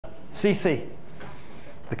Cece,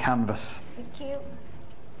 the canvas. Thank you.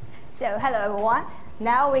 So hello everyone.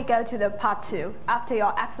 Now we go to the part 2 after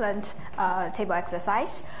your excellent table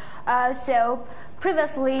exercise. So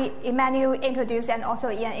previously, Emmanuel introduced and also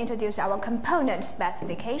Ian introduced our component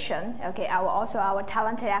specification. Okay, our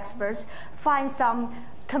talented experts find some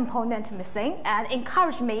component missing and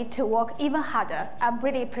encourage me to work even harder. I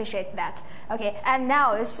really appreciate that. Okay, and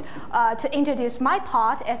now is to introduce my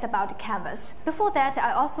part is about the canvas. Before that,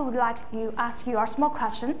 I also would like to ask you a small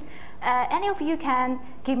question. Any of you can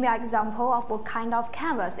give me an example of what kind of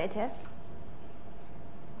canvas it is?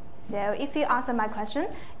 So if you answer my question,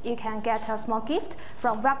 you can get a small gift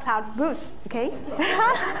from WebCloud's booth, okay?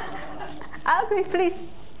 Okay, please.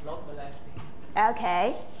 Load balancing.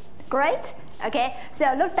 Okay, great. Okay,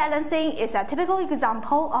 so load balancing is a typical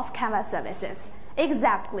example of canvas services.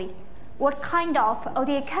 Exactly. What kind of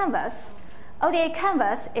ODA Canvas? ODA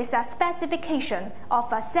Canvas is a specification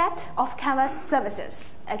of a set of canvas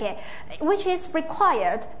services, okay, which is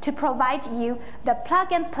required to provide you the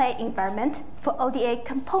plug-and-play environment for ODA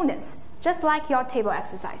components, just like your table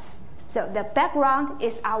exercise. So the background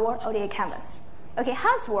is our ODA Canvas. Okay,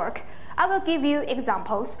 how does it work? I will give you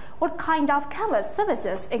examples what kind of canvas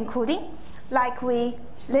services including, like we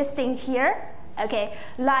listing here, okay,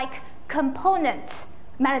 like component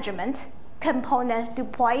management, component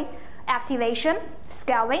deploy, activation,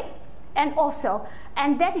 scaling, and also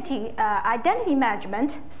identity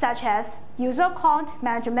management, such as user account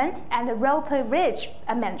management and role privilege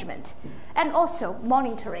management, and also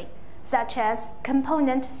monitoring, such as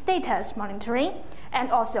component status monitoring,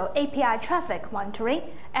 and also API traffic monitoring,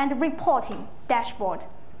 and reporting dashboard.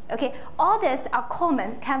 Okay, all these are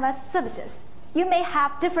common canvas services. You may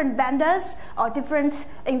have different vendors or different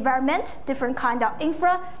environment, different kind of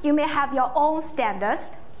infra. You may have your own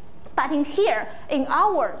standards. But in here, in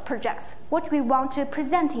our projects, what we want to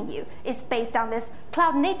present in you is based on this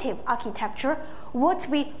cloud-native architecture, what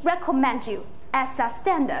we recommend you as a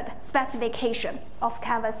standard specification of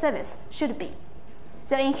canvas service should be.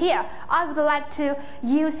 So in here, I would like to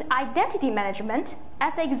use identity management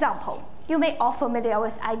as an example. You may all familiar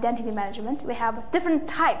with identity management. We have different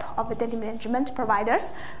type of identity management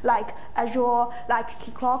providers like Azure, like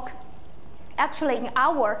Keycloak. Actually, in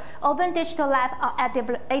our Open Digital Lab at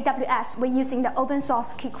AWS, we're using the open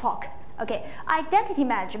source Keycloak. Okay, identity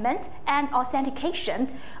management and authentication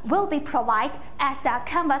will be provided as a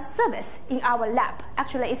canvas service in our lab.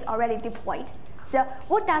 Actually, it's already deployed. So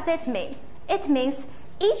what does it mean? It means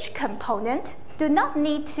each component do not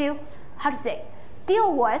need to,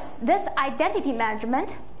 deal with this identity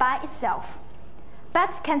management by itself,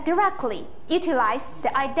 but can directly utilize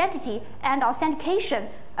the identity and authentication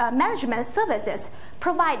management services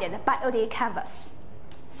provided by ODA Canvas.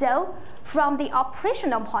 So from the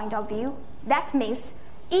operational point of view, that means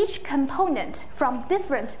each component from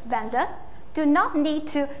different vendor do not need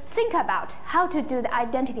to think about how to do the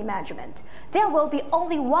identity management. There will be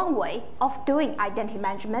only one way of doing identity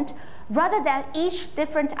management rather than each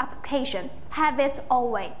different application have its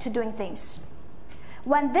own way to doing things.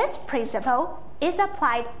 When this principle is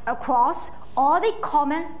applied across all the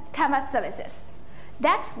common canvas services,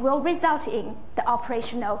 that will result in the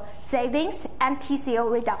operational savings and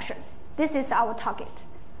TCO reductions. This is our target.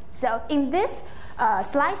 So in this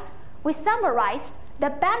slide, we summarize the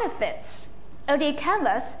benefits ODA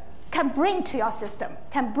Canvas can bring to your system,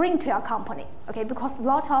 can bring to your company. Okay, because a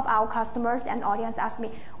lot of our customers and audience ask me,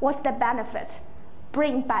 what's the benefit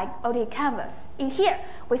bring by ODA Canvas? In here,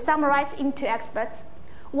 we summarize into experts.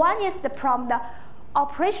 One is from the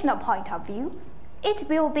operational point of view. It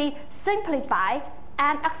will be simplify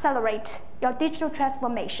and accelerate your digital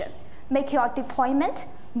transformation, make your deployment,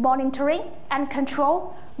 monitoring, and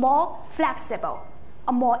control more flexible,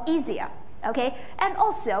 or more easier. Okay, and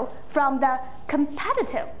also from the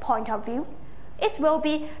competitive point of view, it will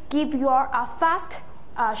be give you a fast,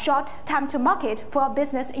 short time to market for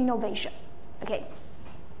business innovation. Okay,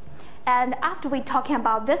 and after we talking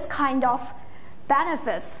about this kind of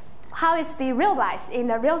benefits, how it's be realized in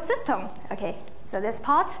the real system. Okay, so this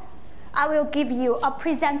part, I will give you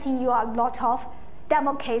presenting you a lot of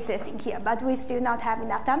demo cases in here, but we still not have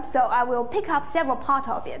enough time, so I will pick up several parts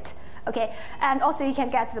of it. Okay, and also you can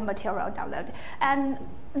get the material downloaded. And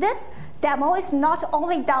this demo is not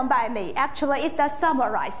only done by me. Actually, it's a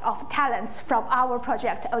summary of talents from our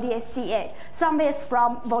project, ODA CA. Some is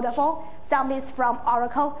from Vodafone, some is from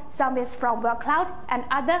Oracle, some is from WorldCloud, and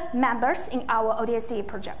other members in our ODA CA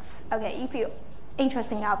projects. Okay, if you're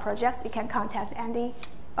interested in our projects, you can contact Andy,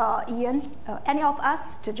 Ian, any of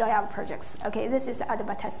us to join our projects. Okay, this is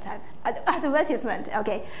advertisement.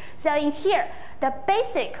 Okay, so in here, the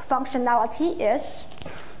basic functionality is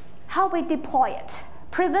how we deploy it.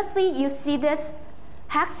 Previously, you see this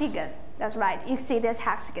hexagon. That's right, you see this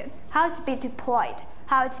hexagon. How it's be deployed,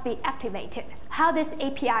 how it be activated, how this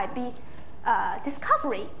API be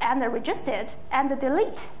discovery and registered and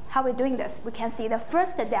delete. How we're doing this, we can see the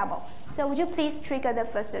first demo. So would you please trigger the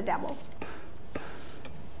first demo?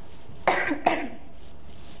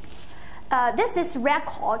 This is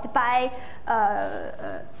record by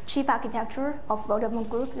Chief Architecture of Vodafone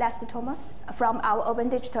Group, Lester Thomas, from our Open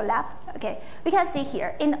Digital Lab. Okay, we can see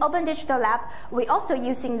here in Open Digital Lab, we also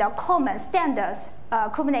using the common standards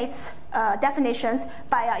Kubernetes definitions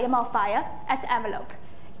by a YAML file as envelope.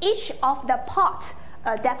 Each of the part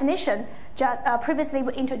definition previously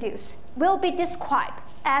we introduced will be described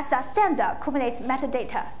as a standard Kubernetes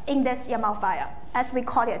metadata in this YAML file, as we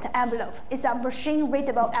call it envelope. It's a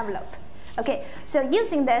machine-readable envelope. Okay, so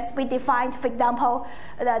using this, we defined, for example,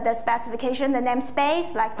 the specification, the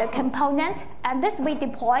namespace, like the component, and this we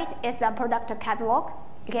deployed is a product catalog.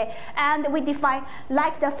 Okay, and we define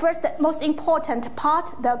like the first most important part,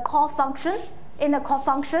 the call function. In the call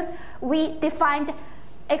function, we defined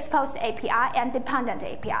exposed API and dependent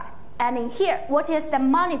API. And in here, what is the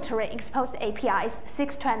monitoring exposed APIs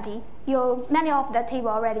 620? Many of the table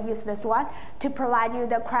already use this one to provide you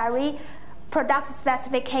the query, product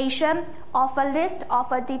specification, offer list,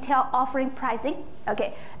 offer detail, offering pricing.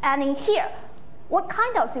 Okay, and in here, what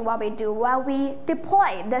kind of thing what we do? Well, we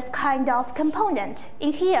deploy this kind of component.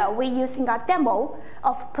 In here, we're using a demo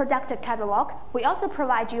of product catalog. We also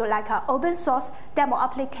provide you like an open source demo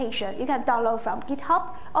application. You can download from GitHub.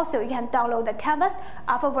 Also, you can download the Canvas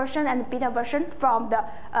alpha version and beta version from the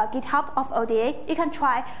GitHub of ODA. You can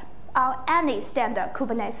try any standard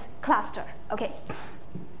Kubernetes cluster. Okay.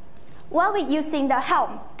 While we're using the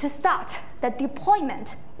Helm to start the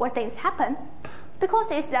deployment, what things happen?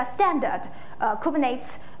 Because it's a standard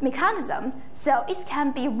Kubernetes mechanism, so it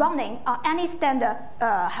can be running on any standard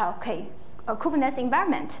Kubernetes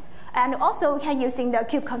environment. And also we can using the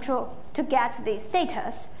kube control to get the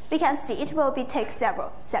status. We can see it will take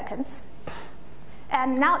several seconds.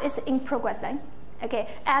 And now it's in progressing. Okay,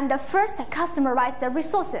 and the first customerized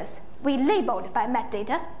resources we labeled by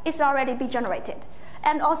metadata is already be generated.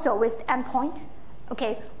 And also with endpoint,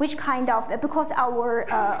 okay, which kind of, because our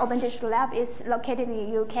Open Digital Lab is located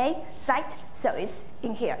in the UK site, so it's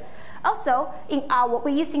in here. Also, we're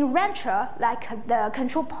using Rancher, like the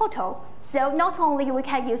control portal, so not only we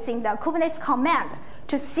can using the Kubernetes command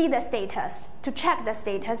to see the status, to check the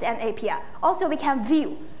status and API, also we can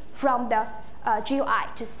view from the GUI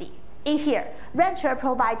to see. In here, Rancher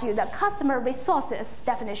provides you the customer resources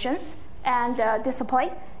definitions and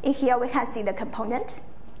display. In here, we can see the component.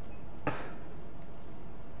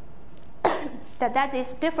 So that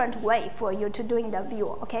is different way for you to doing the view,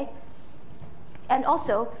 okay? And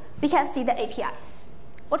also, we can see the APIs.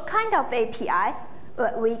 What kind of API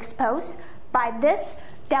we expose by this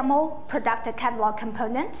demo product catalog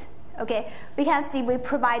component? Okay, we can see we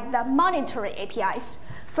provide the monitoring APIs.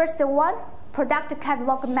 First one, product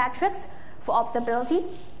catalog metrics for observability,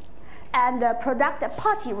 and the product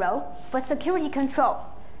party role for security control.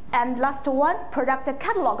 And last one, product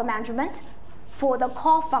catalog management for the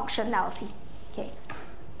core functionality. Okay.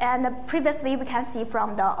 And previously, we can see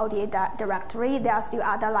from the ODA directory, there are still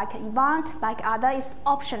other like event, like other is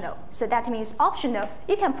optional. So that means optional,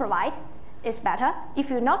 you can provide, is better. If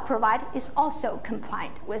you not provide, it's also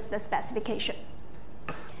compliant with the specification.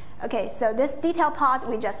 Okay, so this detail part,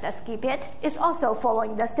 we just skip it. It's also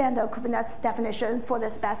following the standard Kubernetes definition for the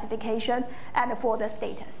specification and for the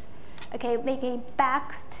status. Okay, making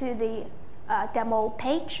back to the demo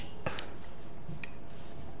page.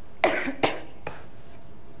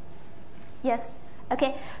 Yes,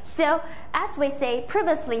 okay, so as we say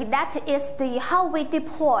previously, that is the how we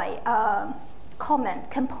deploy common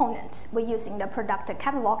component. We're using the product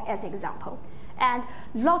catalog as example. And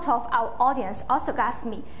a lot of our audience also ask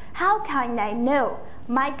me, how can I know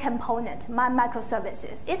my component, my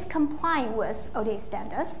microservices is complying with ODA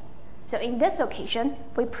standards? So in this occasion,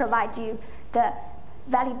 we provide you the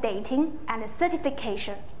validating and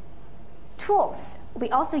certification tools.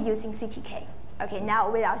 We're also using CTK. Okay, now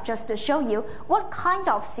we are just to show you what kind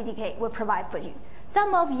of CTK we provide for you.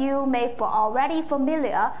 Some of you may be already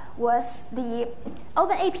familiar with the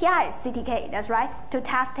OpenAPI CTK, that's right, to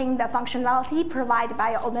testing the functionality provided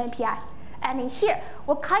by your OpenAPI. And in here,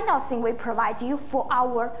 what kind of thing we provide you for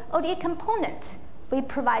our ODA component? We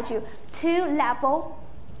provide you two-level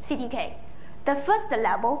CTK. The first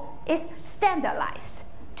level is standardized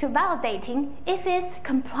to validating if it's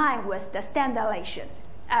complying with the standardization,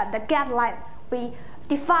 the guideline we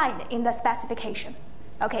defined in the specification.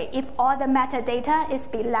 Okay, if all the metadata is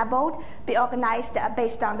be labeled, be organized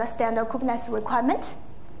based on the standard Kubernetes requirement.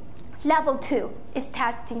 Level 2 is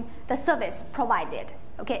testing the service provided.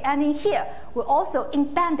 Okay, and in here, we also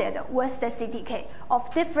embedded with the CDK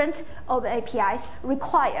of different open APIs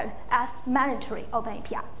required as mandatory open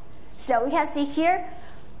API. So we can see here,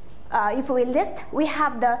 if we list, we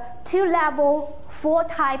have the 2 level 4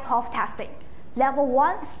 type of testing. Level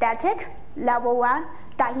 1 static, level 1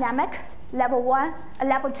 dynamic,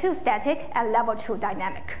 level 2 static, and level 2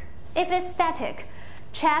 dynamic. If it's static,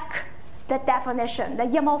 check the definition, the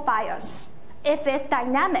YAML files. If it's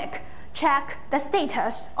dynamic, check the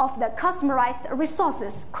status of the customized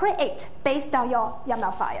resources create based on your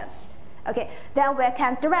YAML files. Okay, then we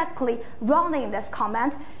can directly run in this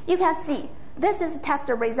command. You can see this is test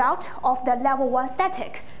result of the level 1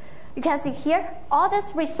 static. You can see here all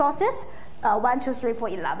these resources 1, 2, 3, 4,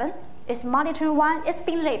 11 is monitoring 1 is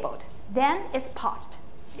being labeled. Then it's paused.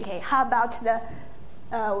 Okay, how about the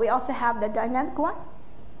we also have the dynamic one.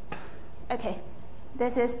 Okay,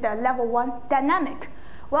 this is the level 1 dynamic.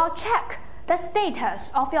 Well, check the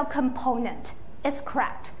status of your component is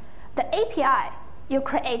correct. The API you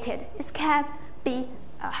created can be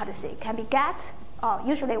can be get.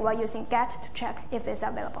 Usually we're using get to check if it's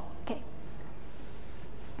available. Okay.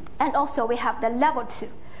 And also we have the level 2.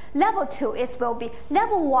 Level 2 will be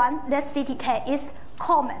level 1. The CTK is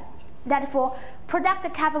common. That for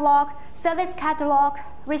product catalog, service catalog,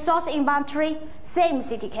 resource inventory, same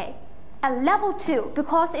CTK. And level 2,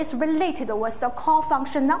 because it's related with the core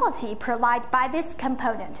functionality provided by this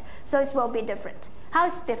component, so it will be different. How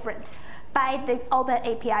is different? By the Open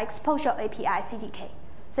API, Exposure API CDK.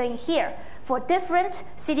 So in here, for different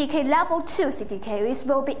CDK, level 2 CDK, it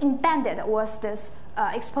will be embedded with this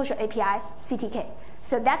Exposure API CDK.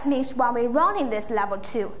 So that means when we run in this level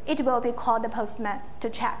 2, it will be called the Postman to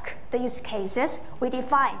check the use cases we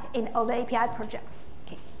defined in Open API projects.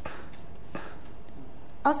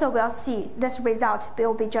 Also, we'll see this result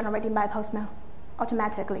will be generated by Postman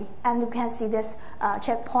automatically. And you can see this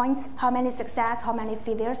checkpoints, how many success, how many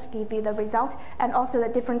failures give you the result, and also the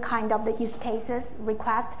different kind of the use cases,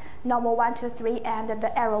 request, normal 1, 2, 3, and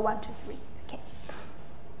the error 1, 2, 3. Okay.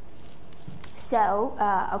 So,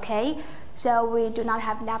 so we do not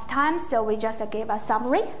have enough time, so we just gave a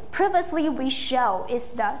summary. Previously, we show is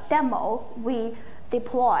the demo we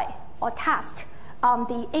deploy or test on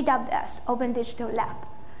the AWS Open Digital Lab.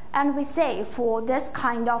 And we say for this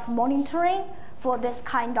kind of monitoring, for this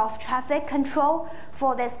kind of traffic control,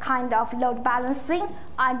 for this kind of load balancing,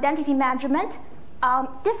 identity management,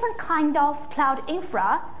 different kind of cloud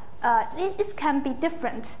infra, it can be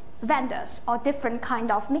different vendors or different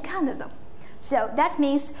kind of mechanism. So that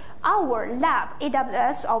means our lab,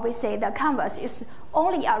 AWS, or we say the Canvas, is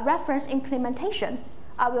only a reference implementation.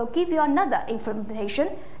 I will give you another implementation.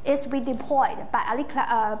 Is we deployed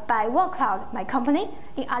by World Cloud, my company,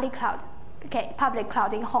 in Ali Cloud, okay, public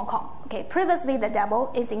cloud in Hong Kong. Okay, previously the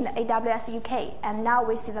demo is in the AWS UK, and now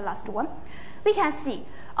we see the last one. We can see,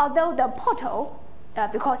 although the portal,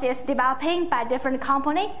 because it's developing by different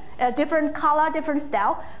company, different color, different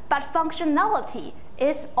style, but functionality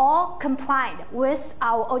is all compliant with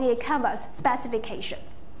our ODA Canvas specification.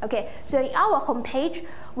 Okay, so in our homepage,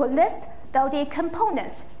 we'll list the ODA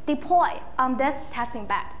components deployed on this testing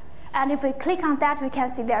bed. And if we click on that, we can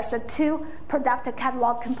see there's a 2 product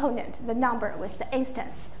catalog component, the number with the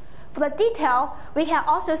instance. For the detail, we can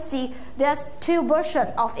also see there's 2 versions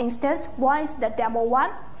of instance. One is the demo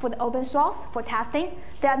one for the open source for testing.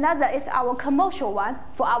 The another is our commercial one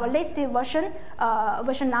for our listed version,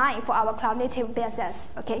 version 9 for our cloud native BSS.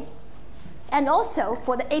 Okay, and also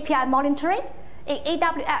for the API monitoring in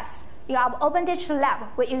AWS. In our Open Digital Lab,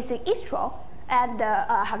 we're using Istro and the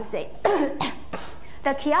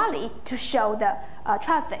Kiali to show the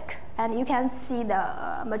traffic. And you can see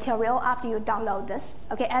the material after you download this.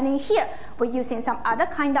 Okay, and in here, we're using some other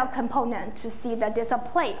kind of component to see the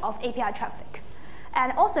display of API traffic.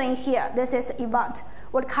 And also in here, this is event.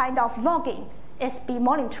 What kind of logging is be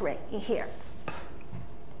monitoring in here?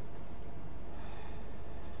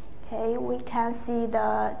 Okay, we can see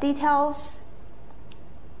the details.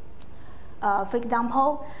 For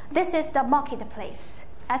example, this is the marketplace.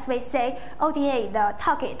 As we say, ODA, the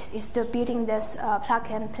target is to building this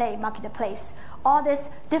plug-and-play marketplace. All this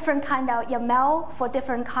different kind of YAML for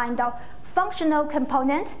different kind of functional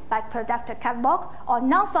component, like product catalog, or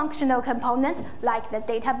non-functional component, like the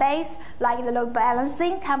database, like the load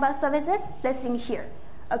balancing, Canvas services, listing here.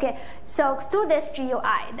 Okay, so through this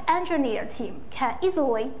GUI, the engineer team can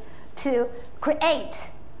easily to create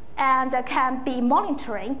and can be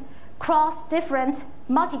monitoring across different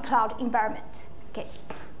multi-cloud environment. Okay.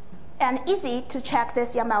 and easy to check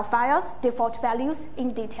these YAML files, default values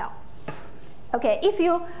in detail. Okay, if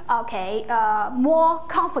you more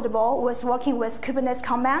comfortable with working with Kubernetes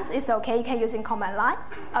commands, it's okay. You can using command line.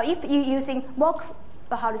 If you're using more,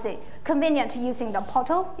 convenient to using the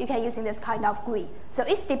portal, you can using this kind of GUI. So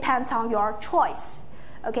it depends on your choice.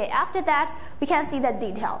 Okay, after that, we can see the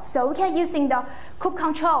detail. So we can using the kube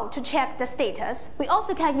control to check the status. We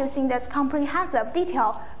also can using this comprehensive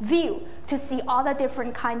detail view to see all the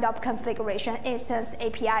different kind of configuration, instance,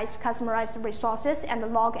 APIs, customized resources, and the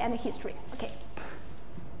log and the history. Okay.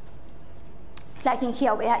 Like in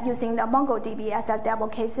here, we are using the MongoDB as a demo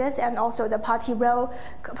cases, and also the party role,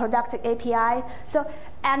 product API. So,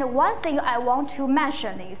 and one thing I want to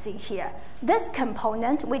mention is in here, this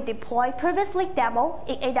component we deployed previously demo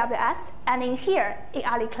in AWS, and in here in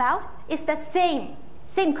Ali Cloud, it's the same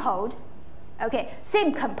code, okay,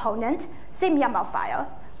 same component, same YAML file,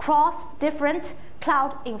 cross different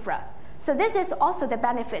cloud infra. So this is also the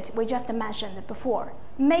benefit we just mentioned before.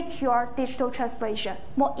 Make your digital transformation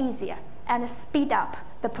more easier and speed up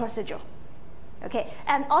the procedure. Okay,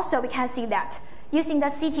 and also we can see that using the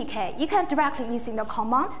CTK, you can directly using the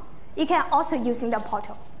command. You can also using the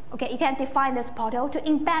portal. Okay, you can define this portal to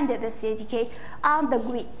embed the CTK on the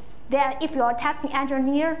GUI. Then if you're a testing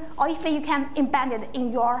engineer, or if you can embed it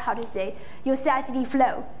in your, your CI/CD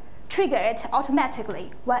flow, trigger it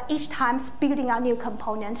automatically when each time building a new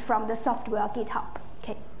component from the software GitHub.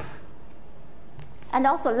 Okay. And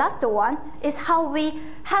also last one is how we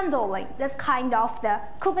handling this kind of the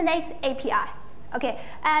Kubernetes API. Okay,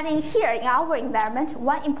 and in here in our environment,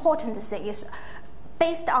 one important thing is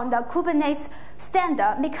based on the Kubernetes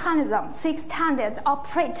standard mechanism to extend the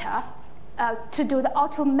operator to do the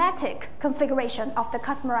automatic configuration of the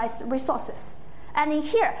customized resources. And in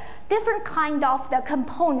here, different kind of the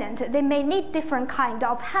component, they may need different kind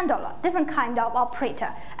of handler, different kind of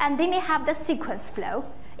operator, and they may have the sequence flow.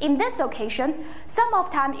 In this occasion, some of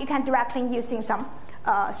time you can directly using some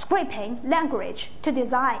scripting language to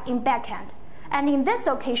design in backend. And in this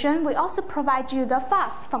occasion, we also provide you the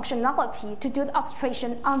fast functionality to do the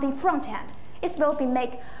orchestration on the front end. It will be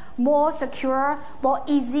make more secure, more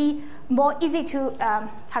easy to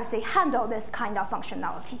handle this kind of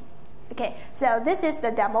functionality. Okay, so this is the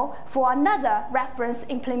demo for another reference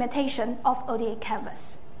implementation of ODA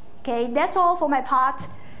Canvas. Okay, that's all for my part.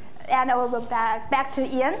 And I will go back to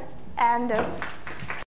Ian and